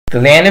The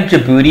land of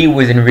Djibouti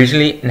was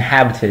originally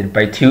inhabited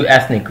by two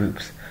ethnic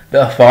groups,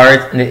 the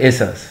Afars and the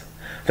Issas.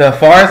 The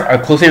Afars are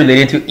closely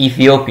related to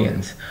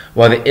Ethiopians,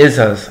 while the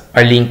Issas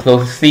are linked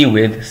closely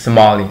with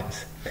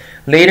Somalians.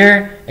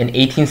 Later, in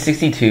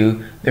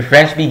 1862, the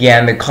French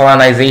began the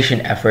colonization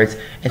efforts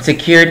and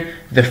secured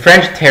the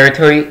French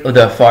territory of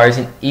the Afars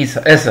and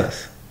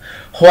Issas.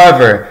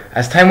 However,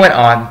 as time went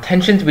on,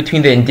 tensions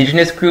between the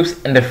indigenous groups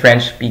and the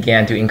French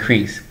began to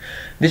increase.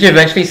 This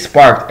eventually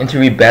sparked into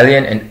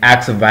rebellion and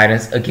acts of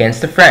violence against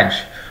the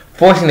French,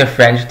 forcing the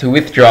French to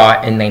withdraw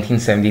in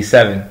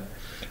 1977.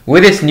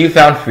 With its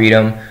newfound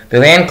freedom, the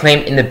land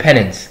claimed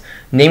independence,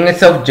 naming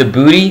itself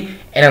Djibouti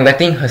and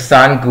electing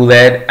Hassan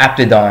Guled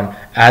Abdedon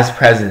as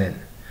president.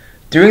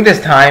 During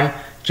this time,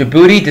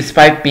 Djibouti,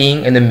 despite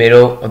being in the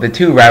middle of the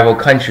two rival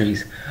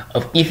countries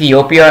of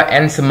Ethiopia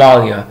and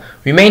Somalia,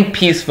 remained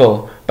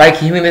peaceful by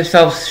keeping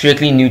themselves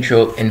strictly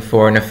neutral in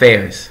foreign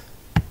affairs.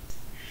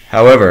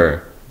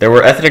 However, there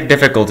were ethnic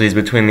difficulties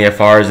between the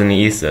Afars and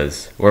the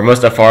Issas, where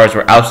most Afars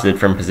were ousted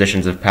from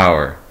positions of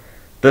power.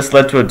 This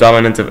led to a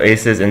dominance of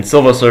Issas in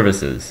civil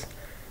services.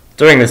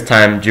 During this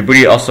time,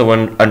 Djibouti also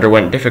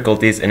underwent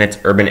difficulties in its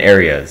urban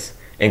areas,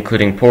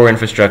 including poor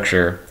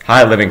infrastructure,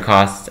 high living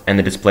costs, and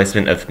the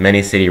displacement of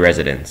many city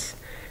residents.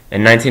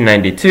 In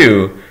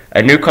 1992,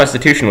 a new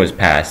constitution was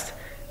passed,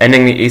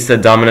 ending the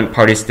Issa-dominant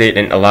party state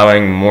and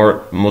allowing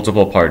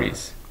multiple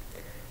parties.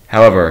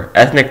 However,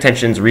 ethnic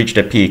tensions reached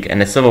a peak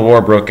and a civil war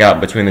broke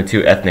out between the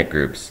two ethnic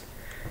groups.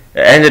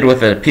 It ended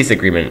with a peace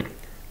agreement,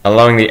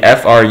 allowing the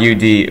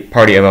FRUD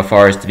party of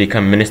Afars to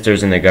become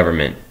ministers in the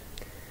government.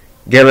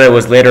 Gele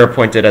was later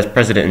appointed as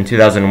president in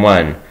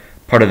 2001,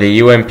 part of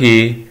the UMP,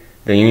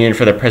 the Union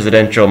for the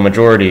Presidential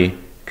Majority,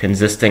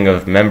 consisting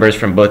of members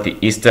from both the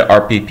Ista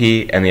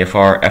RPP and the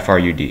Afar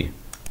FRUD.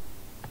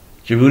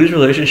 Djibouti's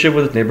relationship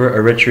with its neighbor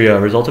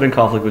Eritrea resulted in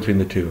conflict between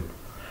the two.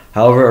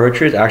 However,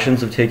 Eritrea's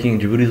actions of taking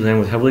Djibouti's land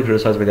was heavily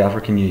criticized by the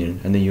African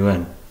Union and the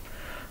UN.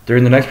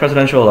 During the next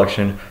presidential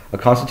election, a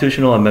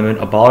constitutional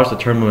amendment abolished the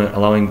term limit,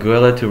 allowing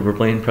Gele to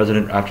remain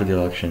president after the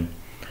election,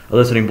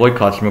 eliciting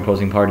boycotts from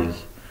opposing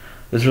parties.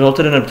 This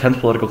resulted in a tense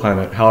political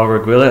climate.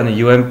 However, Gele and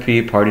the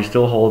UMP party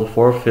still hold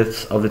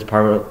 4/5 of its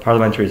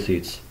parliamentary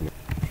seats.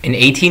 In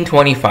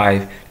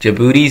 1825,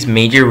 Djibouti's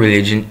major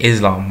religion,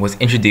 Islam, was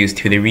introduced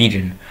to the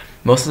region.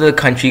 Most of the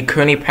country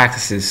currently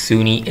practices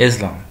Sunni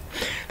Islam.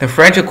 The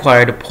French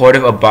acquired the port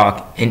of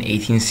Abak in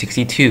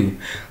 1862,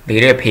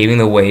 later paving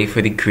the way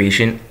for the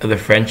creation of the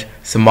French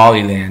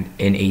Somaliland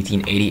in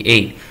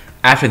 1888.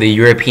 After the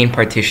European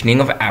partitioning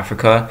of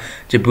Africa,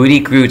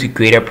 Djibouti grew to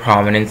greater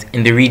prominence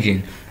in the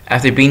region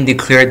after being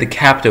declared the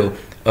capital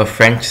of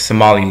French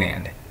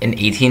Somaliland in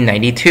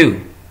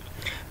 1892.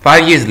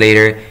 5 years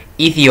later,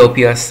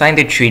 Ethiopia signed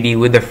a treaty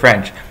with the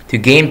French to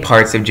gain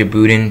parts of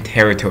Djiboutian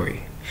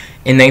territory.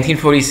 In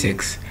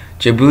 1946,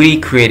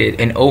 Djibouti created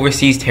an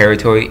overseas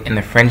territory in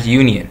the French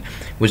Union,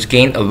 which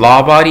gained a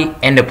law body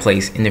and a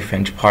place in the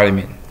French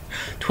Parliament.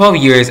 12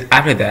 years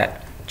after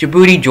that,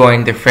 Djibouti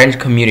joined the French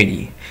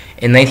community.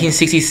 In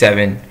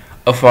 1967,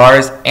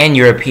 Afars and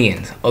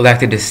Europeans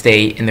elected to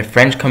stay in the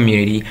French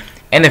community,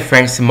 and the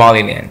French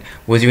Somaliland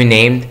was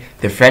renamed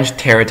the French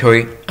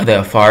territory of the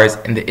Afars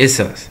and the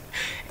Issas.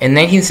 In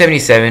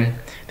 1977,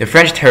 the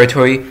French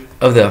territory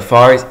of the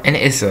Afars and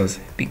Issas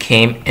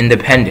became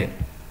independent.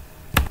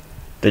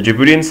 The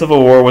Djiboutian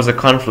Civil War was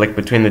a conflict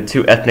between the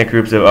two ethnic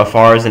groups of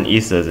Afars and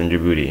Issas in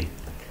Djibouti.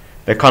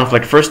 The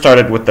conflict first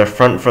started with the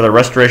Front for the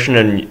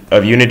Restoration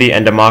of Unity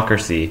and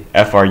Democracy,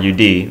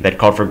 FRUD, that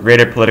called for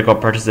greater political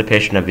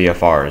participation of the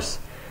Afars.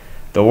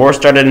 The war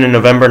started in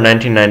November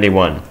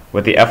 1991,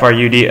 with the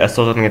FRUD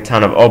assaulting the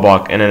town of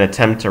Obok in an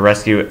attempt to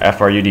rescue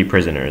FRUD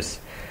prisoners.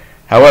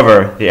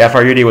 However, the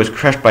FRUD was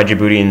crushed by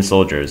Djiboutian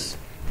soldiers.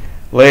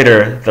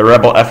 Later, the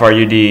rebel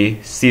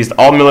FRUD seized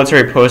all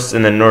military posts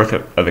in the north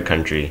of the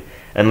country,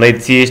 and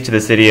laid siege to the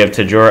city of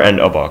Tajur and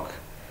Obok.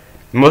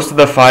 Most of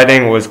the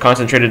fighting was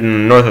concentrated in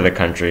the north of the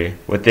country,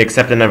 with the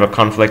exception of a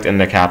conflict in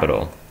the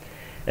capital.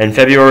 In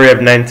February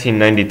of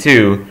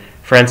 1992,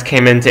 France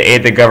came in to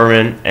aid the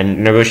government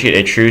and negotiate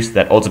a truce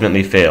that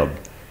ultimately failed.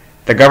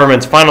 The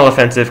government's final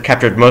offensive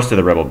captured most of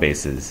the rebel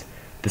bases.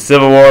 The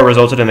civil war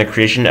resulted in the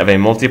creation of a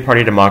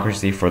multi-party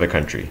democracy for the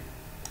country.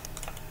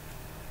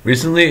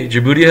 Recently,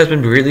 Djibouti has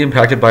been greatly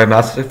impacted by a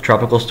massive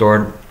tropical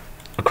storm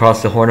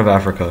across the Horn of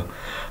Africa.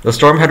 The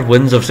storm had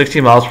winds of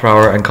 60 miles per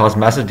hour and caused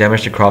massive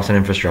damage to crops and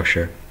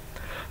infrastructure.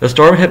 The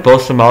storm hit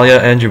both Somalia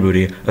and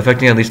Djibouti,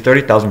 affecting at least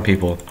 30,000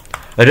 people.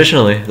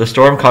 Additionally, the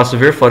storm caused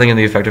severe flooding in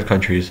the affected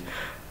countries,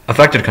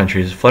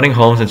 flooding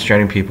homes and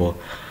stranding people.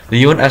 The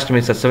UN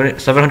estimates that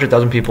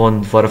 700,000 people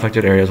in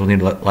flood-affected areas will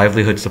need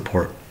livelihood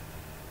support.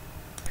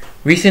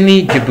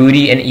 Recently,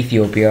 Djibouti and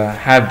Ethiopia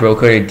have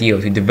brokered a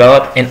deal to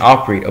develop and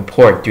operate a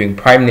port during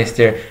Prime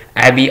Minister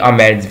Abiy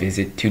Ahmed's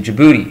visit to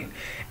Djibouti.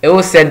 It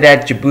was said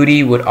that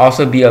Djibouti would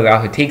also be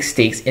allowed to take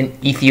stakes in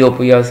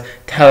Ethiopia's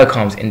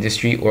telecoms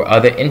industry or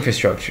other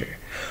infrastructure.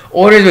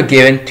 Orders were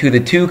given to the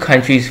two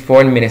countries'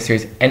 foreign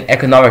ministers and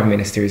economic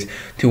ministers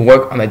to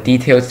work on the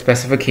detailed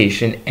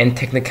specification and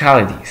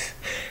technicalities.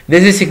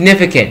 This is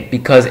significant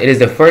because it is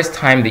the first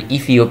time the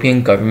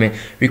Ethiopian government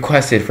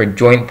requested for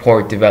joint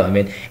port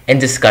development and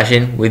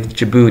discussion with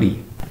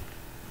Djibouti.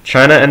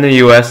 China and the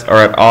US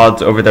are at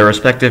odds over their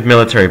respective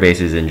military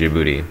bases in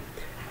Djibouti.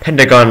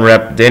 Pentagon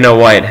Rep Dana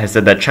White has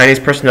said that Chinese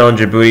personnel in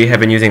Djibouti have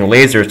been using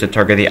lasers to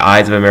target the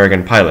eyes of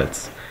American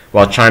pilots,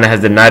 while China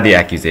has denied the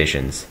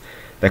accusations.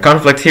 The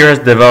conflict here has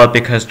developed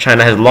because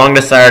China has long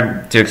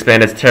desired to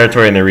expand its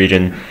territory in the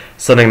region,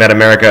 something that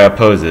America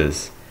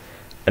opposes.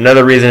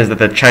 Another reason is that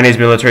the Chinese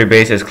military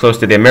base is close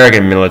to the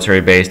American military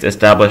base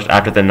established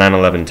after the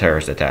 9/11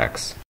 terrorist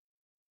attacks.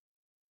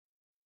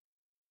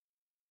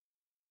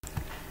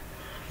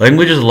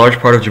 Language is a large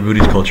part of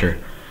Djibouti's culture.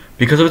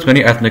 Because of its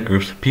many ethnic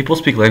groups, people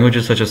speak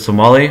languages such as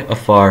Somali,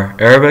 Afar,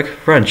 Arabic,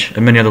 French,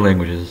 and many other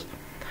languages.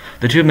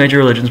 The two major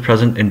religions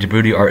present in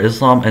Djibouti are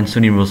Islam and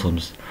Sunni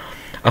Muslims.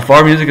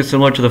 Afar music is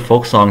similar to the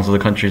folk songs of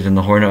the countries in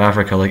the Horn of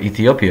Africa like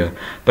Ethiopia,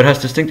 but has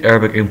distinct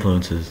Arabic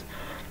influences.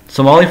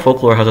 Somali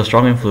folklore has a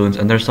strong influence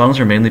and their songs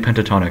are mainly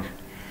pentatonic.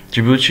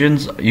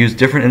 Djiboutians use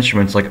different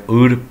instruments like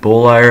oud,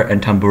 bowl lyre, and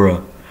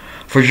tambura.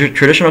 For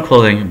traditional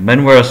clothing,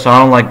 men wear a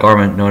saron-like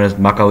garment known as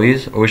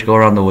makawis, or which go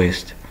around the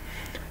waist.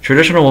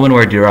 Traditional women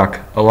wear dirak,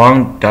 a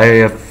long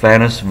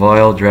diaphanous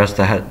voile dress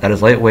that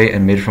is lightweight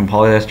and made from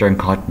polyester and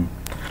cotton.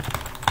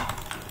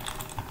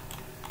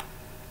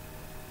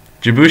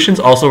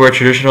 Djiboutians also wear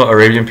traditional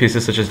Arabian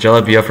pieces such as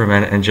jalabiya for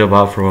men and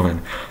jilbab for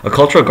women, a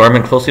cultural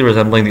garment closely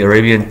resembling the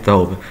Arabian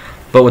thobe,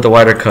 but with a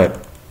wider cut.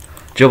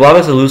 Jilbab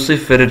is a loosely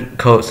fitted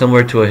coat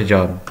similar to a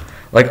hijab.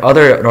 Like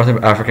other North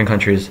African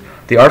countries,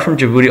 the art from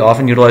Djibouti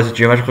often utilizes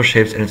geometrical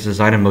shapes in its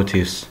design and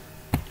motifs.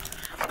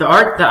 The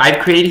art that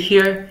I've created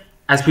here,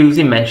 as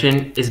previously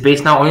mentioned, is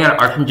based not only on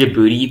art from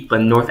Djibouti,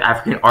 but North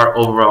African art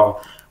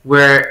overall,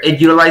 where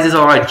it utilizes a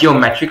lot of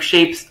geometric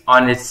shapes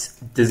on its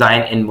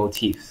design and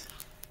motifs.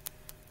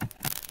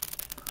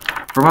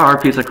 For my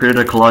art piece, I created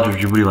a collage of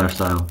Djibouti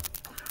lifestyle.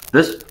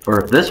 This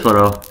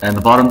photo and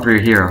the bottom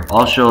three here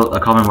all show a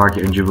common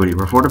market in Djibouti,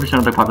 where 40%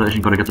 of the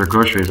population go to get their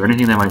groceries or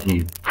anything they might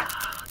need.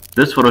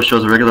 This photo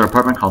shows a regular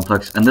apartment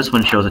complex, and this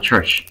one shows a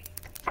church.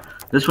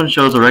 This one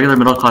shows a regular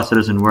middle-class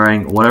citizen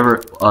wearing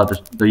whatever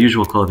the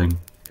usual clothing.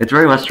 It's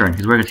very Western.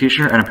 He's wearing a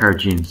t-shirt and a pair of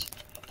jeans.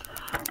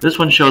 This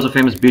one shows a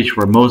famous beach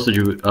where most of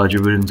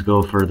Djiboutians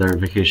go for their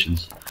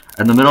vacations.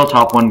 And the middle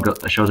top one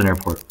shows an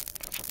airport.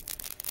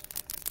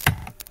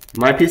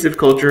 My piece of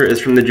culture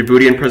is from the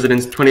Djiboutian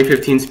president's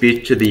 2015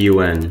 speech to the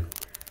UN.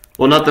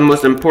 While not the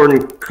most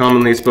important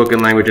commonly spoken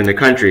language in the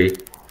country,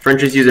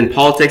 French is used in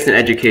politics and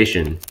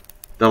education.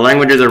 The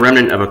language is a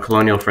remnant of a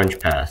colonial French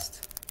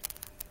past.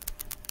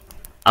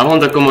 Avant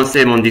de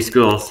commencer mon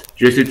discours,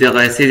 je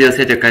souhaiterais saisir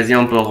cette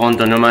occasion pour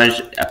rendre un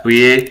hommage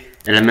appuyé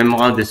à la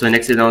mémoire de son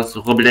Excellence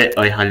Roblet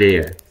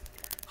Oihaleye,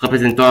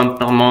 représentant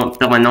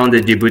permanent de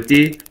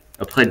Djibouti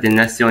auprès des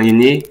Nations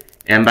Unies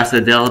et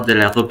ambassadeur de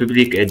la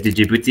République de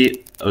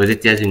Djibouti aux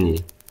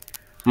États-Unis.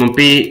 Mon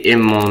pays et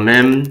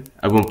moi-même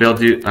avons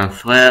perdu un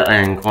frère et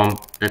un grand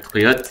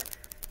patriote.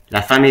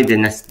 La famille des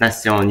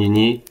Nations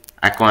Unies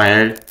a quant à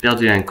elle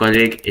perdu un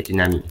collègue et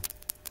une amie.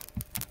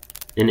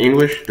 In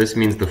English, this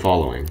means the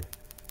following.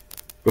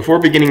 Before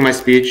beginning my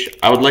speech,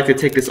 I would like to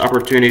take this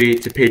opportunity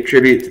to pay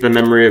tribute to the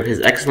memory of His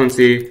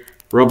Excellency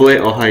Roble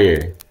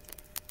Ohaye,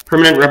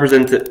 Permanent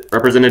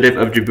Representative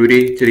of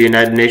Djibouti to the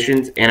United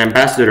Nations and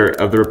Ambassador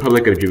of the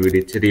Republic of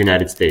Djibouti to the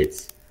United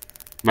States.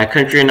 My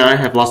country and I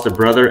have lost a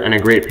brother and a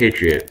great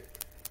patriot.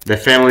 The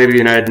family of the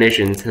United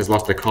Nations has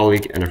lost a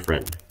colleague and a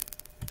friend.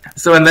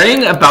 So in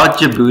learning about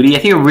Djibouti, I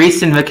think a really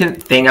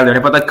significant thing I learned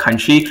about the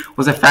country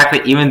was the fact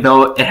that even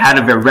though it had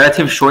a very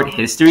relative short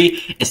history,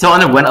 it still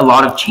underwent a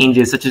lot of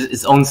changes, such as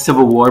its own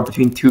civil war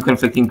between two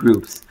conflicting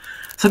groups.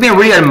 Something I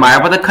really admire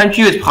about the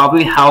country is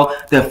probably how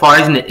the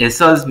Afars and the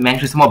Issas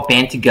managed to somewhat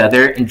band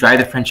together and drive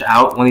the French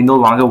out when they no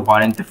longer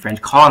wanted the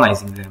French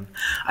colonizing them.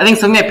 I think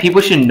something that people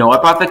should know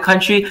about the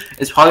country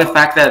is probably the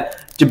fact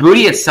that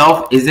Djibouti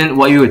itself isn't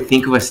what you would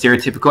think of a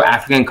stereotypical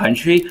African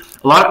country.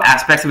 A lot of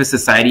aspects of its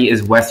society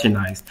is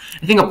westernized.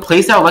 I think a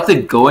place I would like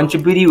to go in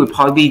Djibouti would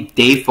probably be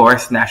Day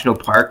Forest National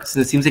Park,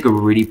 since it seems like a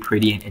really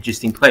pretty and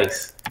interesting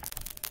place.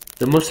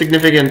 The most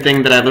significant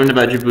thing that I learned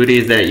about Djibouti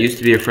is that it used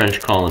to be a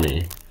French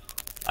colony.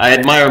 I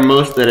admire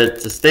most that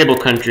it's a stable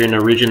country in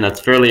a region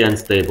that's fairly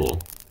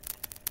unstable.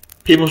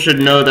 People should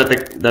know that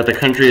the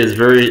country is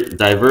very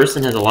diverse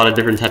and has a lot of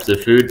different types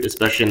of food,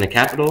 especially in the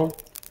capital.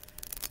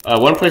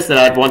 One place that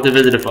I'd want to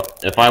visit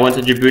if I went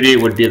to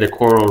Djibouti would be the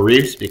coral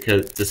reefs,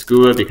 because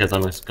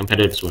I'm a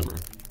competitive swimmer.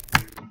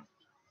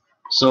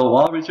 So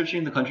while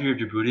researching the country of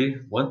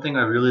Djibouti, one thing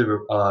I really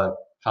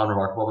found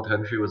remarkable about the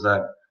country was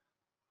that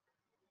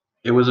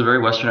it was a very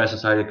westernized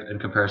society in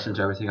comparison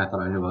to everything I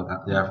thought I knew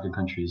about the African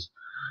countries.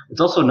 It's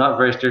also not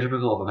very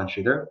stereotypical of a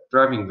country. They're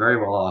thriving very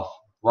well off.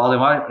 While they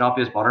might not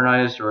be as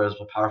modernized or as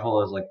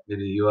powerful as like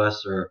maybe the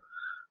US or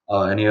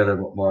any other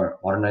more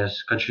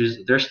modernized countries,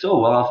 they're still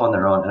well off on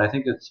their own. And I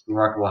think it's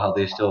remarkable how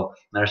they still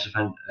manage to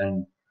defend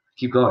and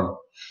keep going.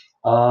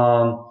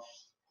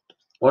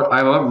 What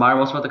I admire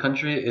most about the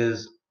country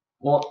is,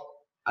 well,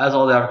 as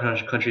all the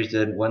African countries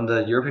did, when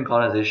the European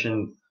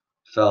colonization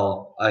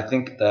fell, I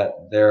think that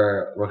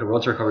their road to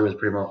recovery was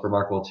pretty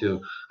remarkable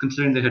too,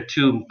 considering they had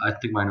two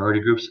ethnic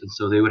minority groups, and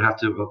so they would have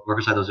to work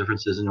aside those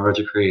differences in order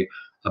to create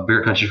a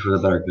bigger country for the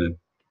better good.